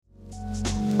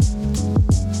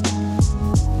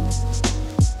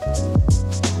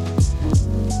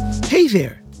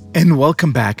there, and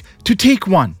welcome back to Take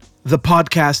One, the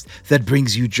podcast that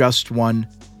brings you just one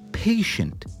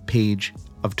patient page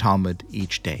of Talmud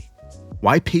each day.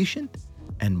 Why patient?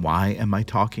 And why am I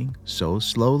talking so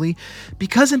slowly?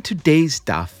 Because in today's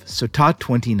daf, Sotah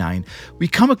 29, we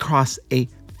come across a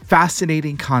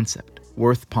fascinating concept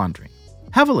worth pondering.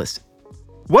 Have a listen.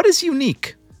 What is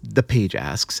unique, the page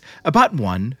asks, about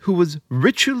one who was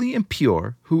ritually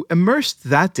impure, who immersed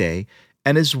that day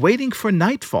and is waiting for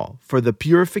nightfall for the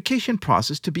purification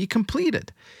process to be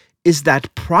completed? Is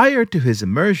that prior to his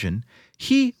immersion,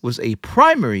 he was a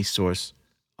primary source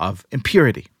of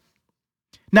impurity.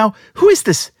 Now, who is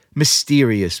this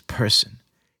mysterious person?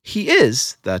 He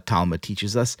is, the Talmud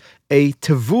teaches us, a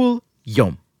Tevul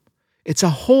Yom. It's a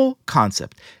whole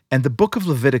concept, and the book of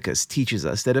Leviticus teaches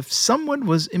us that if someone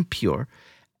was impure,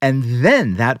 and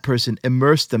then that person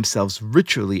immersed themselves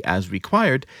ritually as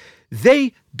required,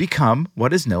 they become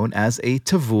what is known as a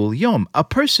Tevul Yom, a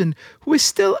person who is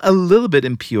still a little bit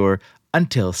impure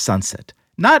until sunset.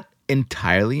 Not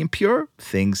entirely impure.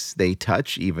 Things they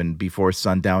touch even before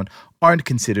sundown aren't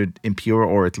considered impure,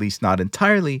 or at least not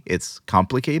entirely. It's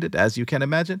complicated, as you can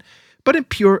imagine, but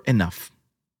impure enough.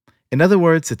 In other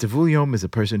words, a Tevul Yom is a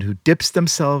person who dips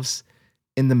themselves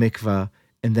in the mikvah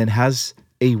and then has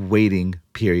a waiting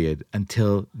period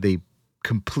until they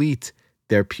complete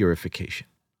their purification.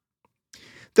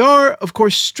 There are, of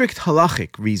course, strict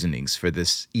halachic reasonings for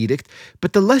this edict,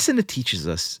 but the lesson it teaches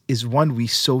us is one we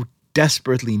so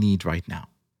desperately need right now.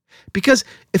 Because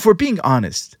if we're being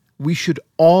honest, we should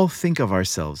all think of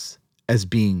ourselves as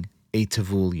being a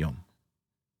Tevul Yom.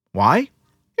 Why?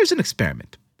 Here's an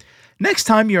experiment. Next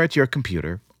time you're at your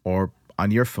computer or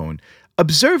on your phone,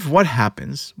 observe what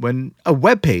happens when a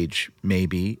web page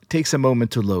maybe takes a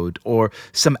moment to load, or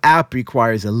some app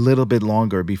requires a little bit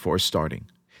longer before starting.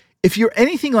 If you're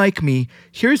anything like me,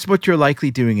 here's what you're likely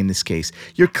doing in this case.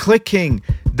 You're clicking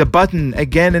the button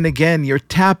again and again. You're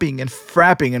tapping and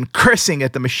frapping and cursing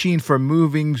at the machine for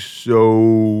moving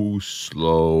so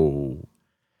slow.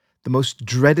 The most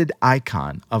dreaded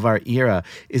icon of our era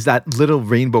is that little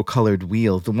rainbow-colored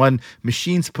wheel, the one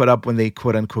machines put up when they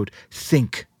quote-unquote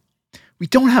think. We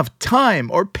don't have time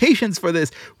or patience for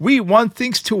this. We want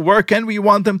things to work, and we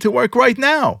want them to work right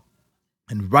now.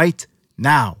 And right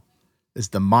now is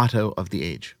the motto of the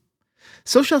age.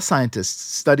 Social scientists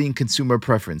studying consumer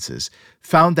preferences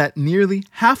found that nearly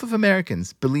half of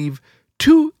Americans believe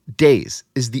 2 days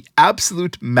is the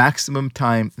absolute maximum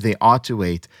time they ought to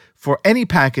wait for any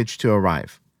package to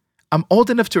arrive. I'm old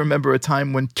enough to remember a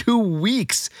time when 2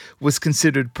 weeks was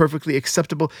considered perfectly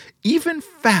acceptable, even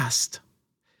fast.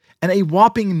 And a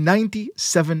whopping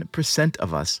 97%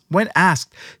 of us, when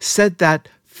asked, said that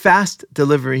fast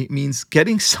delivery means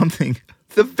getting something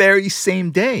the very same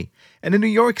day. And in New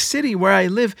York City, where I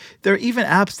live, there are even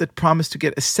apps that promise to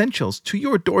get essentials to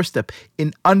your doorstep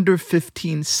in under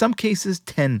 15, some cases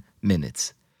 10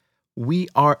 minutes. We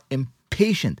are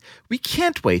impatient. We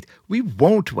can't wait. We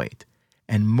won't wait.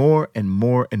 And more and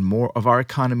more of our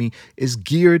economy is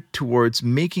geared towards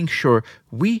making sure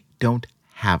we don't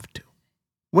have to,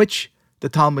 which the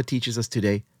Talmud teaches us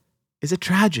today is a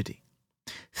tragedy.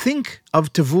 Think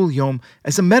of Tevul Yom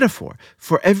as a metaphor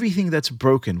for everything that's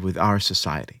broken with our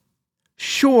society.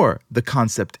 Sure, the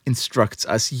concept instructs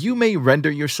us, you may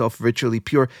render yourself ritually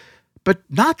pure, but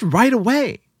not right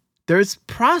away. There's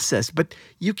process, but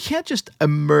you can't just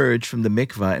emerge from the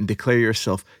mikvah and declare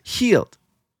yourself healed.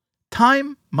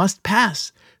 Time must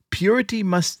pass. Purity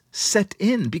must set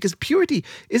in, because purity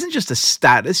isn't just a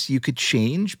status you could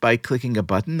change by clicking a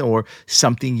button or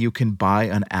something you can buy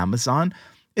on Amazon.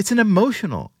 It's an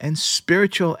emotional and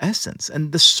spiritual essence,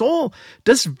 and the soul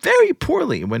does very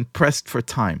poorly when pressed for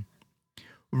time.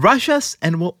 Rush us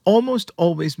and will almost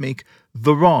always make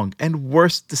the wrong and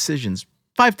worst decisions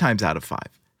 5 times out of 5,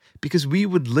 because we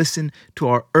would listen to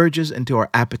our urges and to our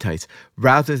appetites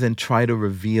rather than try to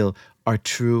reveal our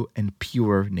true and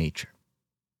pure nature.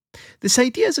 This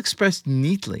idea is expressed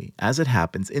neatly, as it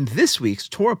happens, in this week's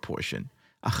Torah portion,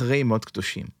 Acharei Mot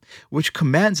Kedoshim, which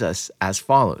commands us as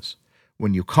follows.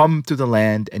 When you come to the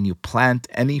land and you plant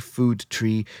any food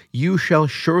tree, you shall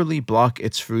surely block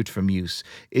its fruit from use.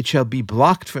 It shall be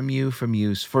blocked from you from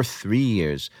use for 3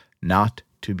 years, not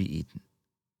to be eaten.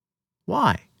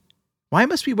 Why? Why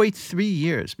must we wait 3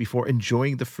 years before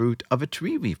enjoying the fruit of a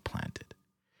tree we've planted?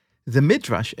 The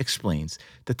Midrash explains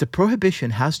that the prohibition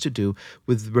has to do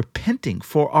with repenting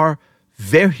for our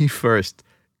very first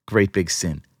great big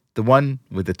sin, the one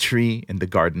with the tree in the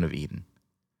Garden of Eden.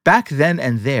 Back then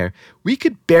and there, we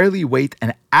could barely wait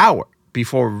an hour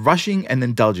before rushing and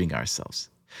indulging ourselves.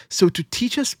 So to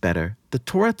teach us better, the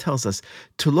Torah tells us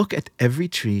to look at every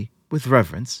tree with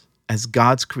reverence as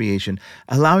God's creation,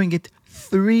 allowing it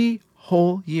 3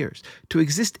 whole years to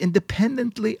exist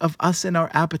independently of us and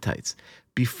our appetites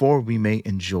before we may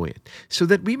enjoy it, so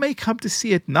that we may come to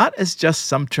see it not as just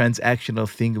some transactional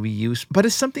thing we use, but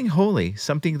as something holy,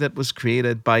 something that was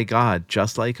created by God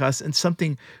just like us, and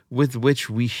something with which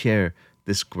we share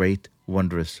this great,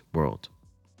 wondrous world.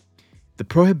 The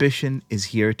prohibition is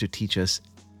here to teach us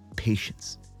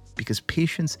patience, because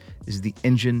patience is the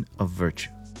engine of virtue.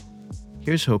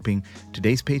 Here's hoping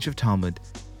today's page of Talmud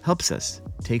helps us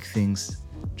take things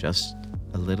just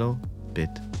a little bit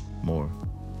more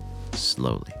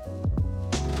slowly.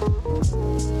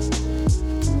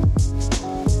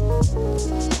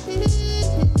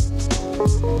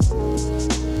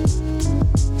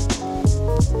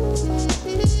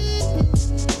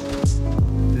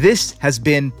 This has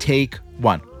been Take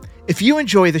One. If you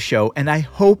enjoy the show, and I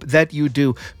hope that you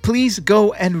do, please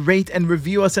go and rate and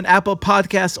review us on Apple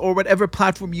Podcasts or whatever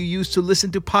platform you use to listen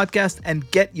to podcasts,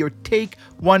 and get your Take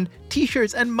One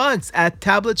t-shirts and mugs at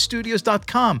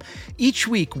tabletstudios.com. Each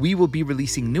week, we will be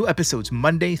releasing new episodes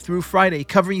Monday through Friday,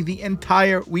 covering the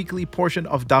entire weekly portion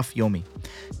of Daf Yomi.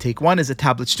 Take One is a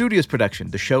Tablet Studios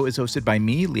production. The show is hosted by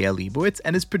me, Liel Leibowitz,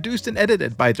 and is produced and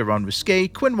edited by Daron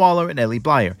Risquet, Quinn Waller, and Ellie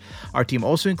Blyer. Our team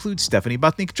also includes Stephanie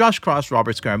Butnick, Josh Cross,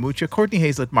 Robert Scaramuccia, Courtney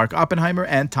Hazlett, Mark Oppenheimer,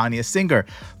 and Tanya Singer.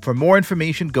 For more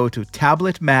information, go to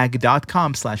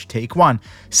tabletmag.com/takeone.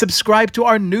 Subscribe to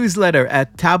our newsletter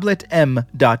at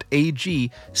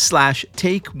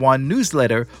tabletm.ag/takeone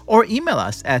newsletter, or email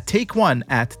us at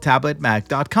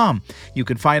takeone@tabletmag.com. You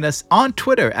can find us on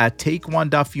Twitter at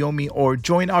takeone.yomi, or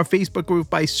join our Facebook group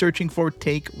by searching for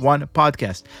Take One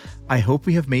Podcast. I hope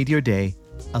we have made your day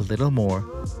a little more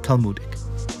Talmudic.